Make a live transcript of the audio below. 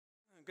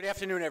Good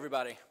afternoon,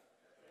 everybody.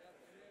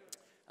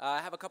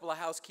 I have a couple of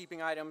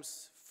housekeeping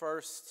items.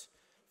 First,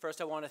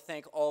 I want to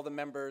thank all the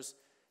members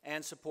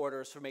and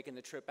supporters for making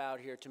the trip out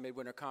here to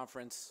Midwinter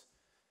Conference.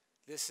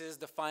 This is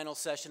the final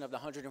session of the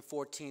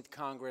 114th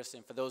Congress,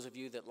 and for those of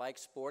you that like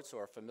sports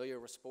or are familiar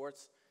with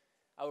sports,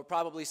 I would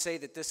probably say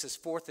that this is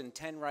 4th and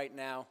 10 right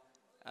now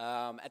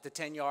at the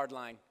 10-yard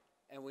line,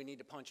 and we need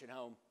to punch it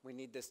home. We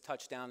need this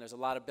touchdown. There's a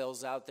lot of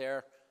bills out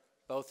there,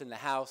 both in the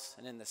House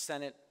and in the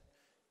Senate,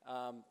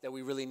 that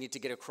we really need to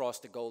get across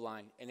the goal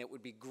line, and it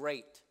would be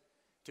great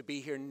to be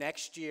here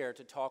next year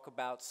to talk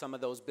about some of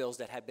those bills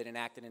that have been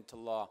enacted into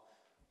law.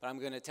 But I'm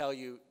going to tell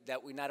you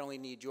that we not only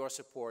need your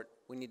support,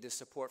 we need the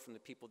support from the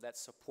people that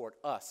support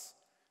us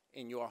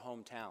in your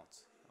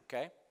hometowns,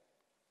 okay?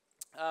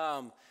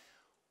 One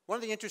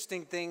of the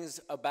interesting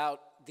things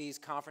about these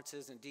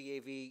conferences and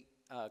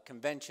DAV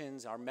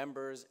conventions, our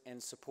members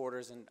and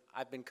supporters, and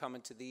I've been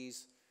coming to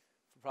these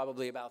for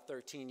probably about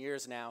 13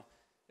 years now,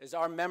 is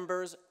our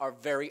members are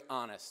very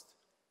honest.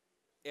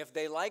 If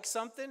they like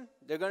something,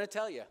 they're going to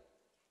tell you.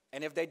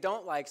 And if they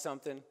don't like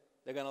something,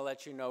 they're going to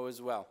let you know as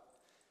well.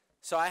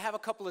 So I have a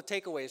couple of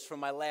takeaways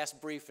from my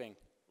last briefing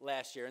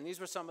last year, and these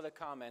were some of the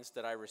comments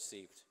that I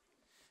received.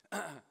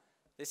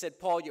 They said,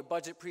 Paul, your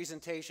budget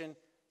presentation,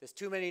 there's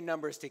too many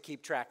numbers to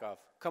keep track of.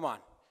 Come on,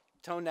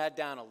 tone that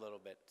down a little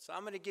bit. So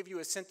I'm going to give you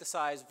a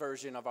synthesized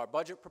version of our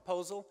budget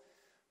proposal.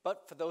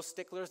 But for those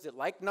sticklers that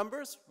like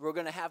numbers, we're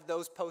going to have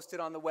those posted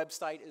on the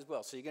website as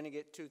well. So you're going to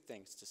get two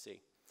things to see.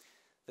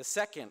 The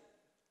second,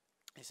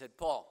 he said,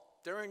 Paul,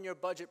 during your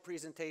budget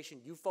presentation,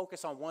 you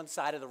focus on one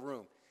side of the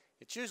room.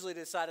 It's usually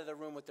the side of the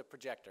room with the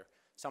projector.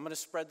 So I'm going to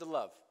spread the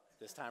love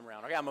this time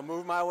around. Okay, I'm going to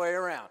move my way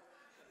around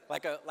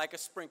like a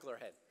sprinkler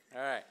head.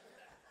 All right.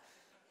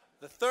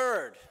 The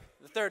third,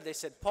 they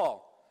said,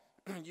 Paul,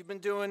 you've been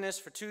doing this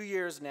for 2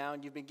 years now,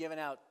 and you've been giving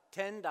out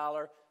 $10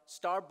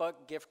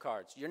 Starbucks gift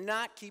cards. You're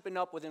not keeping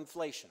up with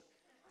inflation.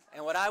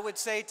 And what I would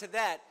say to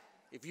that,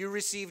 if you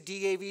received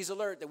DAV's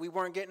alert that we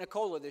weren't getting a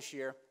COLA this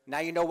year, now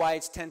you know why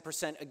it's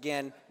 10%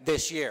 again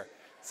this year.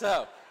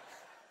 So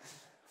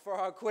for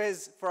our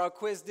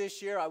quiz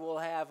this year, I will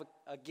have,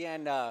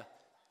 again, $10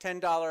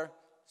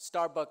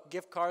 Starbucks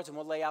gift cards, and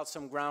we'll lay out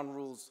some ground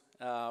rules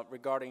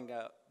regarding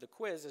the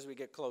quiz as we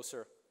get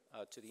closer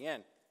to the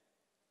end.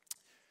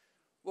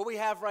 What we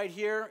have right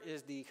here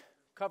is the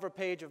cover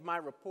page of my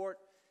report.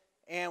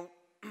 And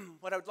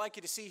what I would like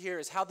you to see here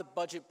is how the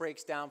budget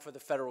breaks down for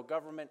the federal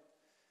government.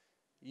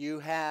 You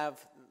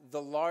have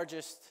the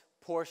largest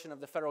portion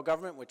of the federal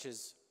government, which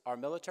is our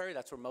military.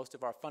 That's where most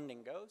of our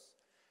funding goes.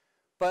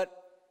 But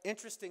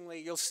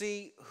interestingly, you'll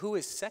see who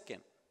is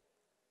second.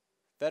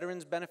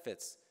 Veterans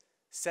benefits,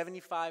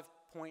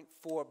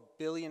 $75.4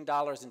 billion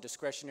in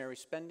discretionary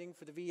spending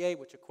for the VA,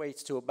 which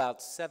equates to about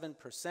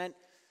 7%.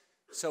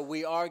 So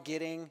we are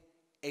getting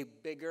a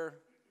bigger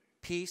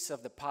piece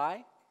of the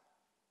pie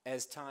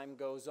as time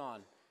goes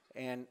on,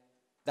 and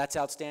that's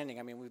outstanding.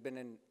 I mean, we've been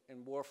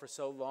in war for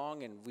so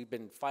long, and we've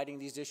been fighting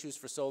these issues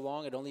for so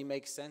long, it only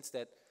makes sense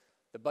that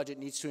the budget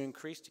needs to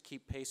increase to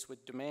keep pace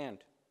with demand.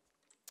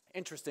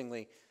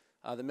 Interestingly,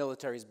 the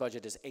military's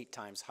budget is 8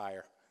 times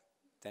higher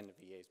than the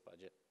VA's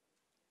budget.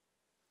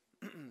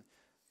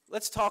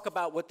 Let's talk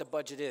about what the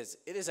budget is.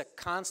 It is a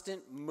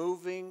constant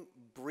moving,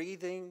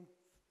 breathing,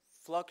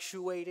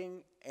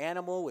 fluctuating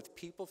animal with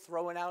people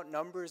throwing out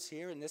numbers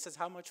here, and this is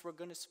how much we're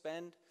going to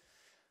spend.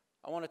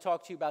 I want to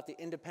talk to you about the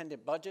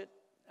independent budget,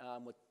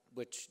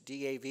 which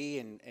DAV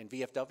and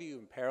VFW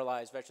and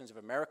Paralyzed Veterans of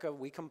America,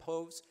 we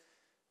compose.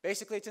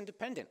 Basically, it's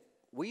independent.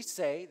 We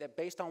say that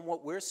based on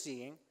what we're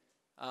seeing,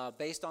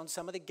 based on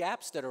some of the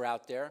gaps that are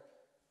out there,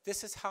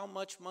 this is how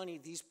much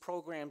money these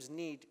programs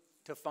need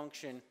to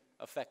function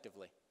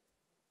effectively.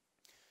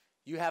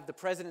 You have the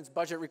President's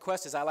budget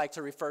request, as I like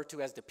to refer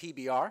to as the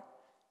PBR.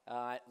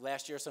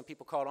 Last year, some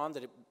people caught on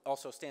that it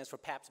also stands for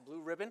Pabst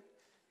Blue Ribbon.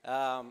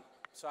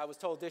 So I was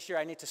told this year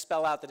I need to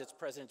spell out that it's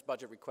President's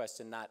budget request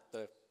and not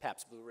the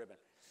Pabst Blue Ribbon.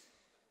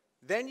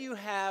 Then you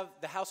have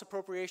the House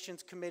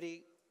Appropriations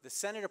Committee, the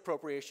Senate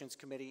Appropriations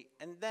Committee,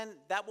 and then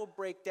that will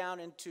break down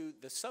into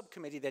the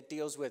subcommittee that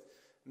deals with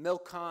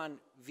MilCon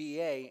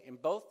VA in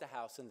both the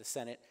House and the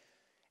Senate.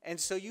 And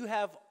so you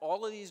have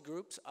all of these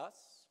groups, us,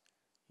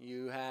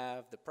 you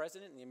have the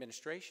President and the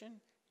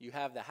administration, you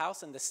have the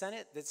House and the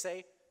Senate that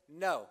say,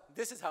 no,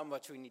 this is how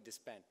much we need to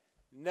spend.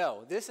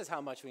 No, this is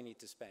how much we need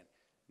to spend.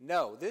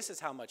 No, this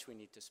is how much we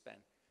need to spend.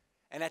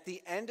 And at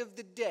the end of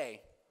the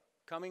day,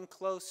 coming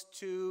close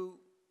to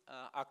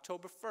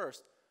October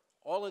 1st,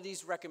 all of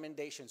these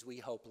recommendations we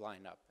hope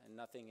line up, and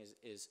nothing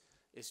is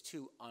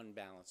too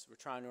unbalanced. We're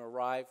trying to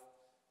arrive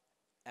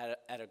at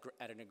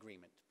an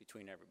agreement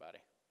between everybody.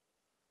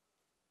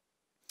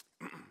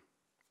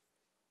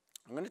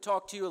 I'm going to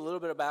talk to you a little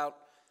bit about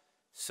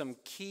some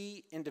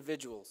key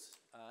individuals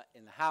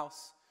in the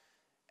House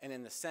and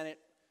in the Senate.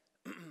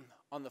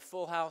 On the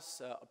full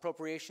House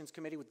Appropriations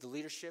Committee with the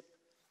leadership.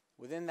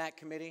 Within that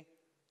committee,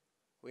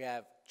 we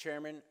have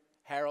Chairman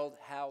Harold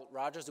Hal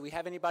Rogers. Do we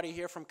have anybody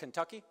here from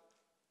Kentucky?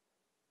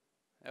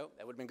 No,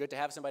 that would have been good to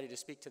have somebody to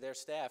speak to their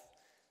staff.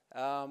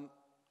 On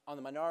On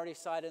the minority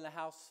side in the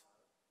House,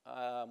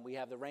 we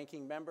have the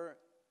ranking member,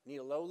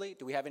 Nita Lowley.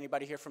 Do we have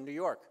anybody here from New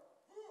York?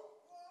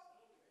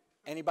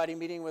 Anybody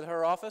meeting with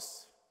her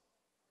office?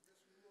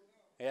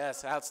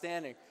 Yes,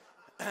 outstanding.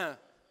 And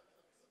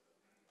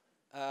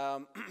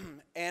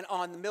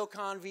on the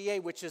MilCon VA,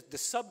 which is the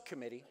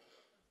subcommittee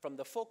from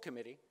the full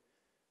committee,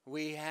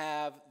 we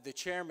have the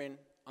chairman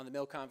on the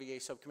MilCon VA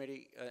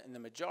subcommittee in the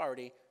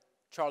majority,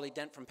 Charlie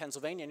Dent from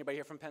Pennsylvania. Anybody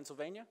here from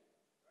Pennsylvania?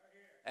 Right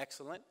here.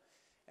 Excellent.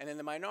 And in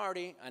the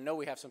minority, I know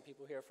we have some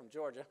people here from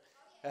Georgia.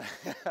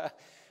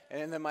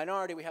 And in the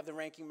minority, we have the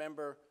ranking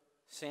member,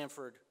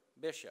 Sanford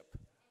Bishop.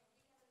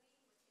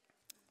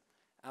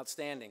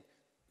 Outstanding.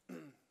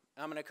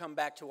 I'm going to come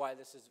back to why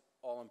this is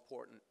all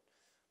important.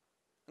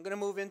 I'm going to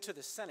move into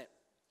the Senate.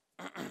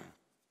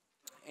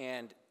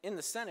 And in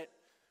the Senate,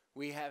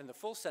 we have, in the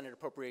full Senate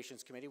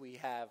Appropriations Committee, we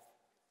have,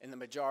 in the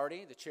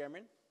majority, the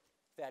chairman,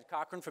 Thad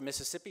Cochran from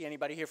Mississippi.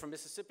 Anybody here from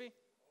Mississippi?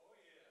 Oh,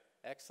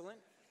 yeah. Excellent.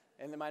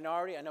 In the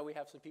minority, I know we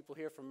have some people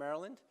here from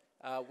Maryland.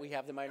 We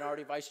have the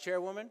minority vice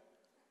chairwoman,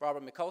 Barbara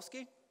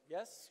Mikulski.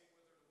 Yes?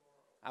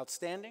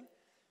 Outstanding.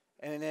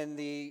 And in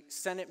the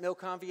Senate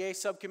MilCon VA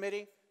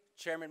subcommittee,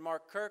 Chairman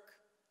Mark Kirk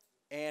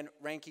and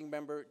ranking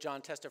member John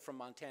Testa from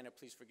Montana.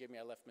 Please forgive me,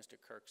 I left Mr.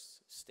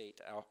 Kirk's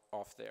state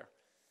off there.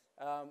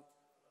 I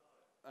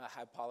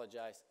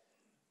apologize.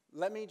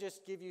 Let me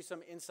just give you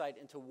some insight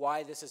into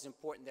why this is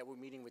important that we're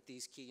meeting with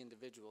these key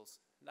individuals.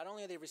 Not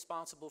only are they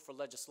responsible for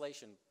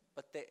legislation,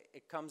 but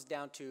it comes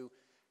down to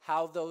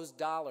how those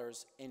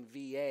dollars in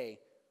VA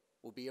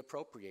will be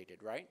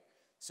appropriated, right?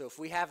 So if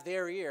we have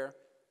their ear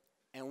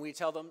and we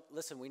tell them,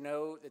 listen, we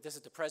know that this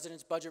is the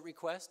president's budget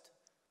request,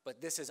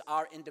 but this is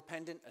our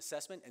independent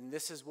assessment, and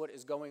this is what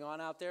is going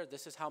on out there,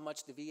 this is how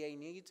much the VA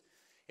needs.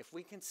 If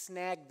we can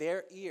snag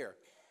their ear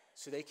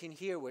so they can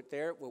hear what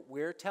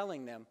we're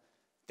telling them,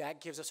 that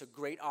gives us a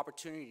great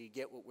opportunity to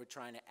get what we're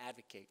trying to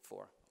advocate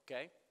for,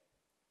 okay?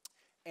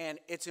 And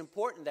it's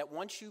important that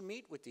once you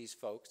meet with these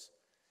folks,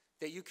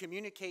 that you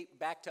communicate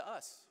back to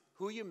us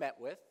who you met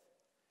with,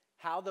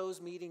 how those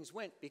meetings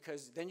went,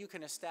 because then you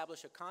can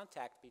establish a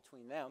contact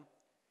between them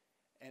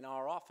and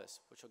our office,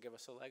 which will give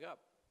us a leg up,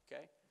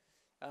 okay?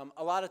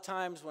 A lot of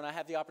times when I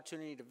have the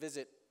opportunity to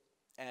visit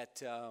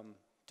at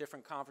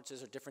different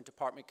conferences or different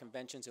department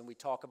conventions and we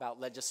talk about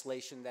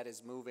legislation that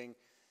is moving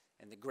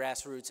and the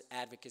grassroots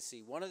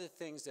advocacy, one of the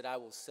things that I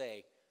will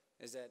say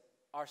is that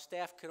our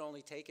staff can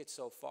only take it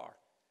so far.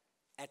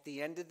 At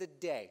the end of the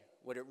day,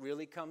 what it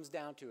really comes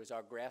down to is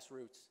our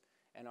grassroots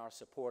and our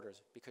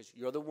supporters, because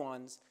you're the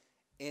ones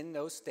in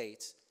those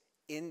states,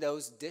 in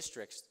those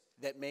districts,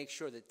 that make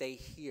sure that they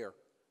hear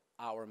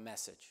our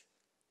message.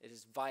 It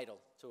is vital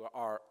to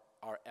our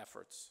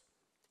efforts.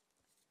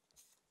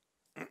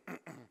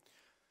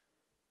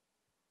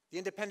 The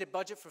independent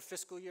budget for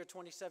fiscal year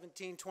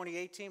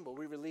 2017-2018, well,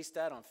 we released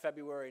that on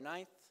February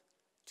 9th,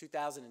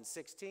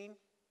 2016.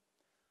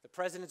 The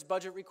President's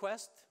budget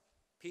request,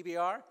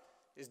 PBR,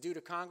 is due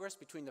to Congress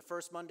between the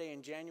first Monday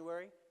in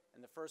January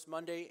and the first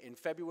Monday in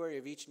February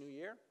of each new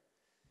year.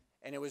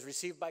 And it was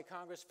received by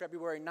Congress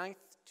February 9th,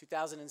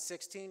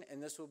 2016,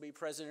 and this will be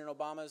President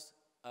Obama's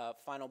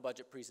final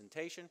budget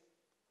presentation.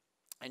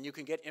 And you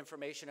can get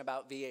information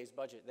about VA's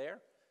budget there,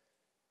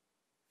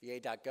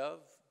 va.gov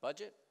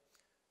budget.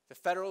 The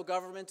federal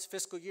government's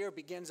fiscal year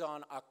begins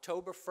on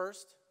October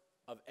 1st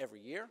of every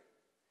year.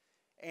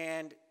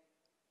 And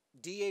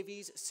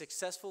DAV's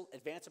successful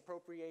advance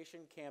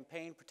appropriation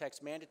campaign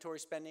protects mandatory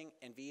spending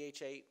and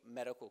VHA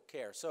medical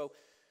care. So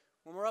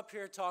when we're up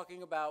here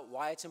talking about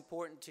why it's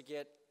important to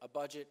get a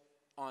budget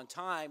on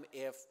time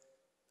if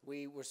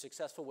we were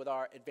successful with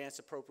our advance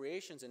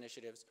appropriations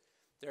initiatives,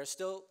 there is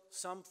still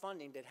some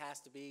funding that has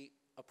to be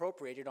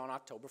appropriated on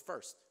October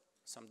 1st,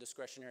 some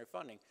discretionary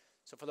funding.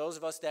 So for those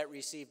of us that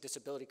receive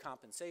disability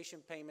compensation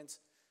payments,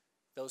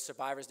 those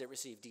survivors that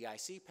receive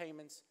DIC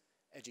payments,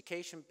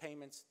 education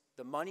payments,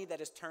 the money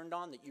that is turned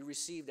on that you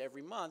received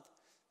every month,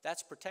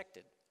 that's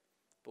protected.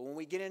 But when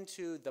we get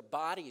into the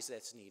bodies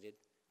that's needed,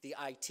 the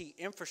IT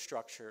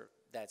infrastructure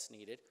that's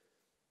needed,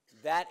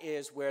 that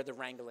is where the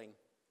wrangling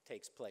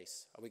takes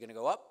place. Are we going to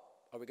go up?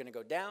 Are we going to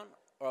go down?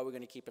 Or are we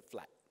going to keep it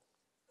flat?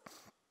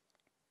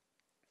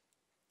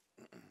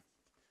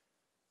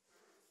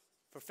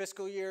 For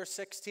fiscal year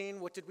 16,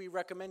 what did we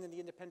recommend in the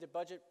independent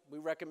budget? We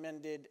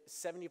recommended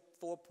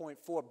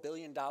 $74.4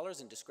 billion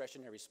in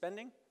discretionary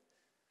spending.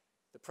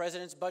 The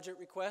President's budget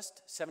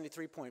request,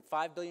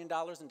 $73.5 billion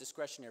in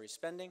discretionary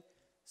spending.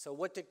 So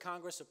what did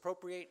Congress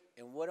appropriate,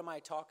 and what am I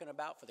talking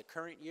about for the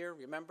current year?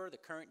 Remember, the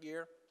current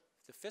year,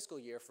 the fiscal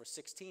year for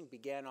 16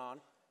 began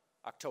on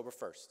October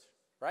 1st,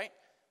 right?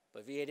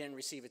 But VA didn't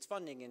receive its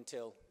funding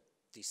until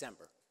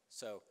December.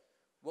 So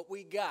what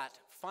we got,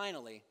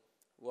 finally,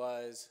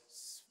 was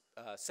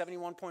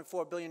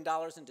 $71.4 billion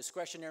in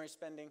discretionary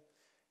spending,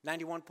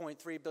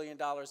 $91.3 billion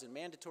in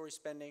mandatory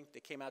spending.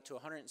 That came out to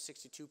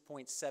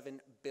 $162.7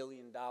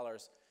 billion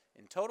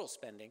in total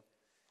spending.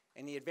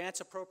 In the advance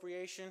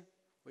appropriation,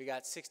 we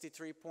got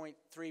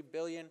 $63.3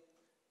 billion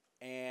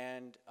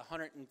and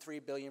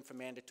 $103 billion for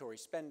mandatory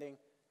spending.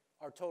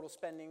 Our total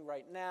spending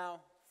right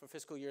now for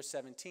fiscal year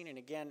 17. And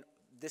again,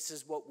 this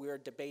is what we're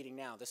debating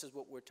now. This is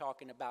what we're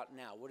talking about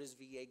now. What is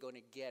VA going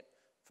to get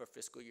for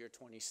fiscal year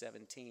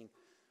 2017?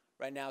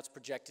 Right now, it's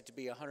projected to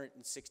be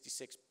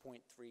 $166.3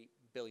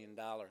 billion.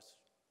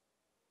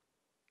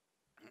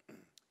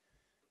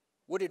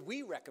 What did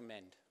we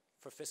recommend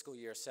for fiscal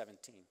year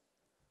 17?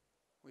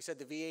 We said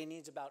the VA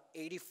needs about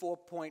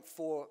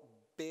 $84.4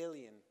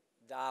 billion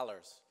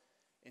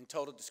in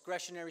total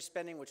discretionary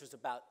spending, which was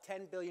about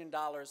 $10 billion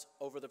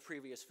over the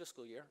previous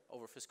fiscal year,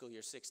 over fiscal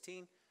year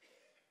 16.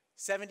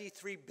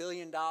 $73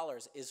 billion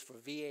is for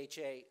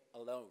VHA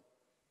alone.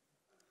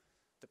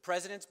 The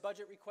President's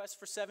budget request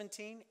for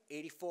 17,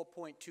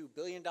 $84.2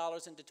 billion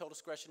into total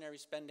discretionary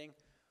spending,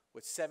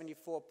 with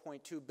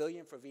 $74.2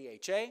 billion for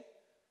VHA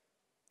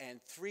and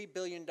 $3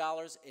 billion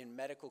in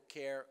medical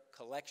care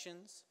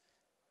collections.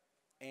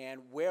 And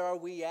where are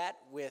we at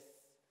with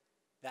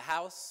the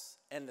House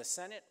and the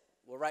Senate?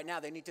 Well, right now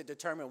they need to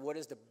determine what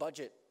is the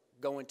budget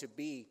going to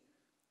be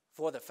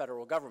for the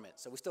federal government.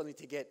 So we still need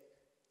to get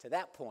to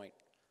that point.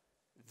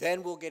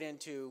 Then we'll get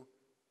into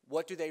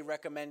what do they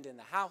recommend in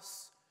the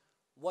House,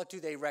 what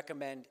do they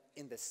recommend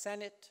in the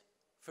Senate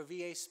for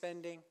VA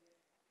spending,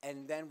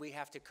 and then we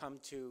have to come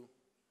to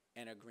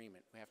an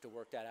agreement. We have to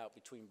work that out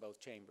between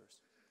both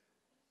chambers.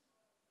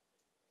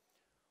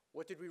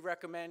 What did we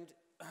recommend?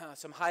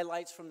 Some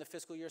highlights from the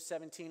fiscal year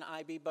 17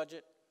 IB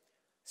budget.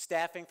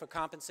 Staffing for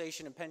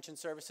compensation and pension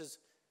services.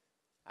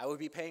 I would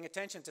be paying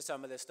attention to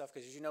some of this stuff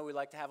because, as you know, we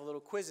like to have a little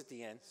quiz at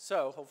the end.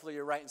 So hopefully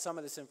you're writing some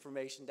of this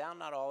information down,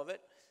 not all of it.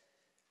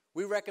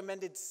 We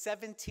recommended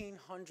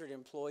 1,700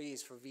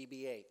 employees for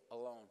VBA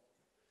alone.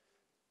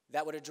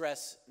 That would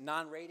address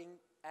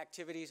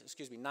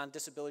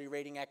non-disability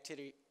rating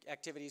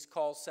activities,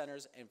 call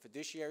centers, and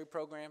fiduciary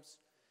programs.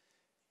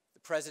 The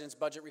President's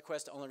budget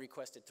request only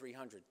requested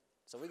 300.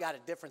 So we got a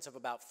difference of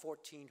about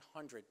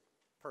 1,400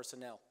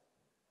 personnel.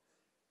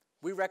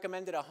 We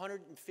recommended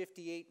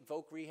 158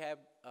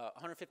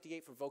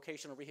 for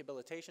vocational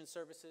rehabilitation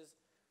services,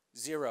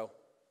 0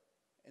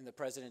 in the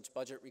President's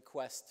budget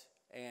request,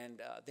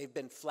 and they've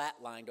been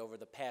flatlined over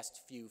the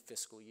past few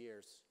fiscal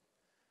years.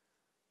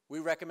 We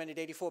recommended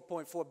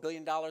 $84.4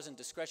 billion in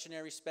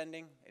discretionary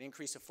spending, an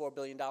increase of $4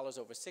 billion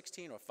over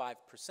 16, or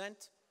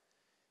 5%.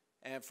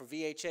 And for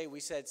VHA, we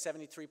said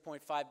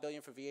 $73.5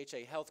 billion for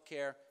VHA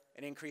healthcare,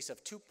 an increase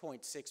of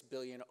 $2.6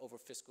 billion over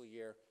fiscal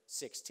year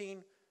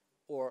 16,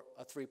 or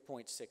a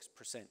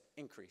 3.6%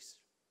 increase.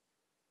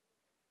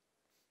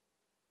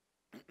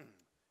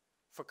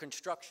 For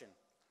construction,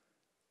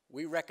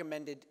 we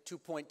recommended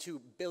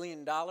 $2.2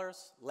 billion.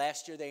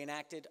 Last year they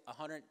enacted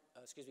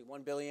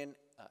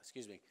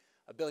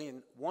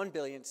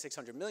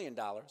 $1,600 million,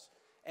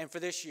 and for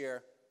this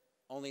year,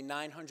 only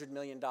 $900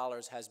 million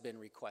has been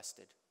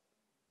requested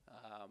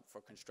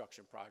for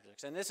construction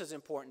projects. And this is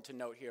important to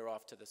note here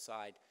off to the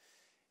side.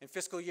 In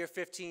fiscal year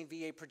 15,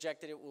 VA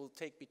projected it will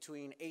take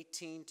between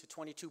 $18 to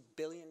 $22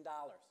 billion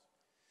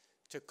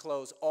to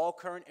close all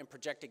current and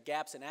projected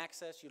gaps in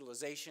access,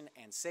 utilization,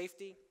 and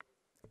safety.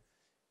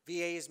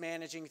 VA is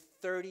managing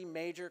 30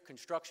 major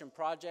construction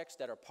projects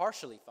that are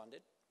partially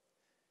funded,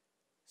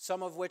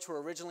 some of which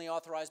were originally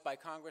authorized by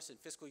Congress in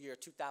fiscal year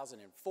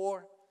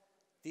 2004.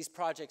 These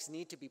projects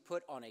need to be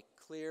put on a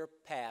clear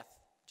path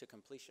to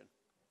completion.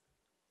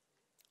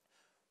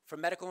 For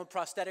medical and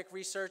prosthetic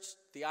research,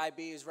 the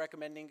IB is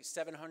recommending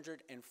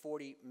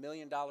 $740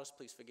 million.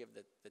 Please forgive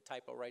the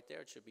typo right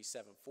there. It should be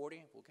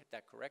 $740. We'll get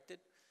that corrected.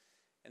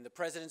 And the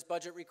President's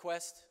budget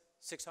request,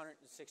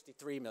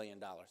 $663 million.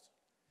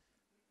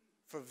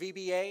 For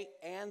VBA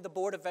and the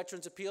Board of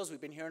Veterans Appeals, we've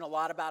been hearing a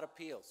lot about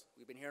appeals.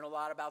 We've been hearing a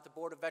lot about the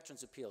Board of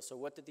Veterans Appeals. So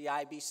what did the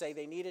IB say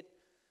they needed?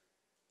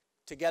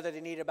 Together,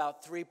 they need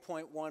about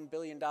 $3.1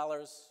 billion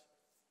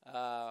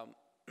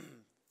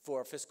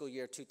for fiscal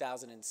year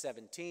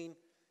 2017.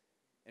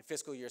 In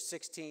fiscal year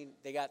 16,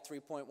 they got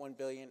 $3.1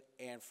 billion,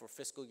 and for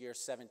fiscal year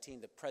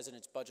 17, the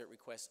President's budget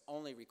request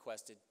only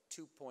requested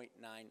 $2.9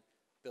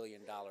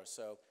 billion.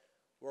 So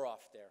we're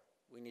off there.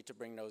 We need to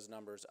bring those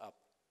numbers up.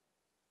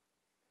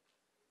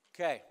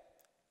 Okay.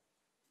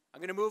 I'm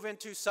going to move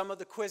into some of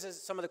the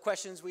quizzes, some of the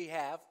questions we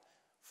have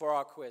for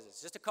our quizzes.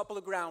 Just a couple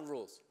of ground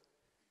rules.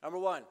 Number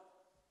one,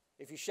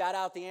 if you shout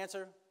out the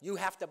answer, you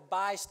have to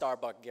buy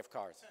Starbucks gift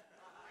cards.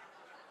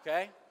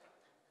 Okay?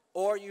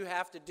 Or you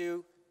have to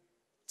do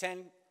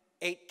 10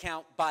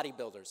 8-count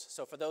bodybuilders.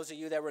 So for those of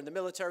you that were in the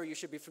military, you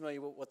should be familiar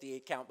with what the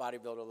 8-count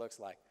bodybuilder looks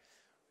like.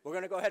 We're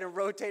going to go ahead and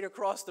rotate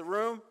across the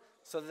room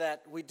so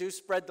that we do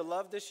spread the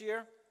love this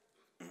year.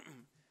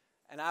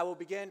 And I will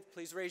begin.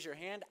 Please raise your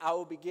hand. I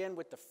will begin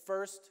with the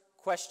first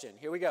question.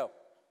 Here we go.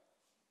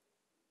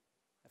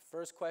 The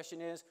first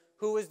question is,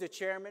 who is the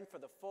chairman for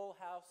the Full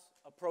House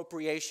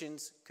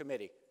Appropriations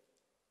Committee?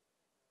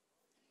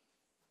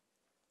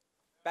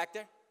 Back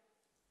there?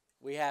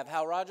 We have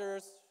Hal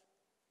Rogers.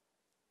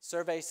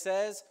 Survey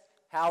says,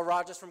 Hal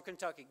Rogers from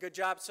Kentucky. Good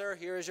job, sir.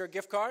 Here is your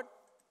gift card.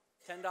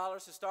 $10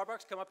 to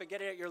Starbucks. Come up and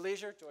get it at your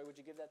leisure. Joy, would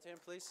you give that to him,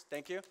 please?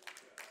 Thank you.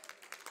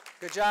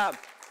 Good job.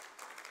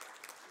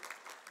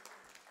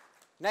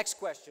 Next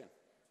question.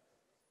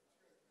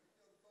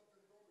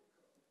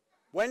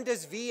 When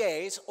does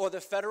VA's or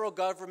the federal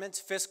government's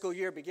fiscal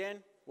year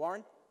begin?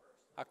 Warren?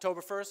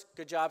 October 1st.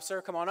 Good job,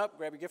 sir. Come on up.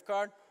 Grab your gift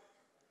card.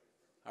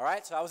 All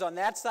right, so I was on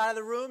that side of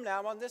the room. Now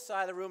I'm on this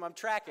side of the room. I'm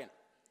tracking.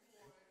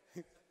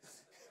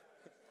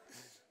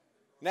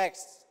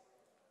 Next.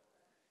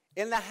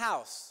 In the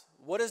House,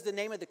 what is the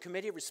name of the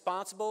committee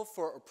responsible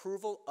for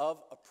approval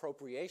of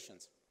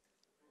appropriations?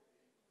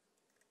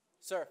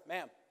 Sir,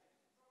 ma'am.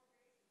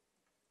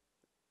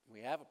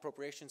 We have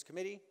Appropriations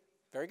Committee.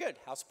 Very good.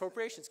 House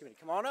Appropriations Committee.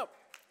 Come on up.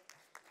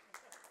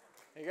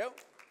 There you go.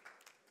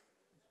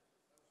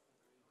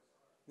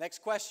 Next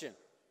question.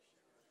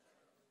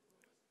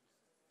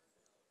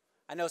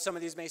 I know some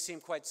of these may seem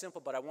quite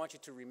simple, but I want you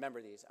to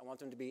remember these. I want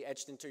them to be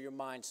etched into your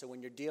mind, so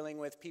when you're dealing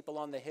with people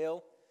on the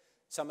Hill,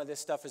 some of this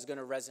stuff is going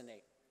to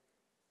resonate.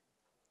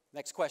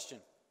 Next question.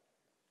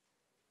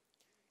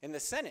 In the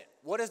Senate,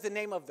 what is the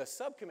name of the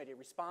subcommittee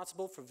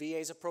responsible for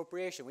VA's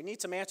appropriation? We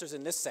need some answers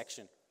in this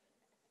section.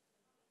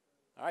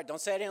 All right,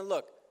 don't say I didn't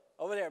look.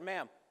 Over there,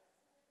 ma'am.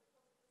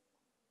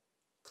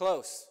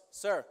 Close.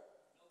 Sir.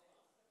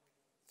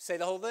 Say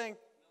the whole thing.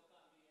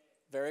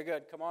 Very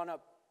good. Come on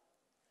up.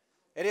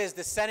 It is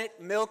the Senate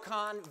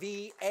Milcon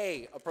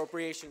VA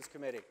Appropriations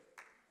Committee.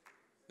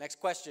 Next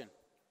question.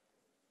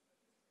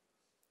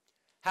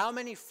 How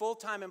many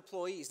full-time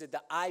employees did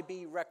the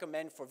IB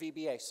recommend for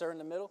VBA? Sir in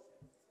the middle?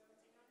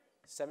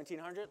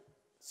 1,700.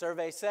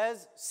 Survey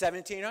says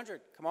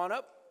 1,700. Come on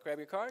up. Grab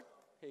your card.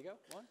 Here you go.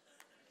 1,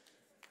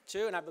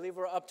 2, and I believe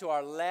we're up to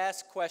our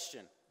last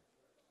question.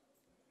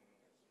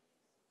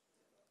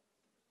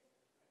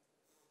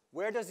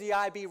 Where does the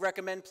IB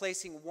recommend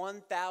placing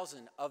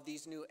 1,000 of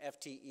these new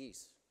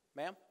FTEs?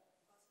 Ma'am?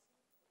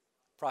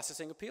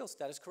 Processing appeals.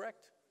 That is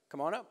correct. Come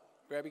on up.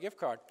 Grab your gift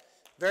card.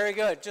 Very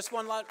good. Just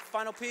one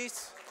final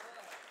piece.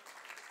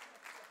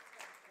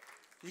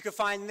 You can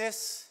find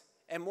this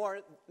and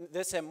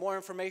more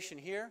information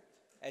here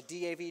at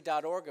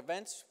DAV.org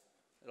events.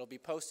 It'll be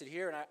posted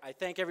here, and I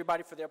thank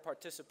everybody for their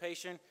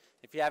participation.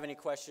 If you have any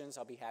questions,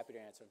 I'll be happy to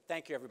answer them.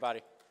 Thank you,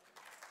 everybody.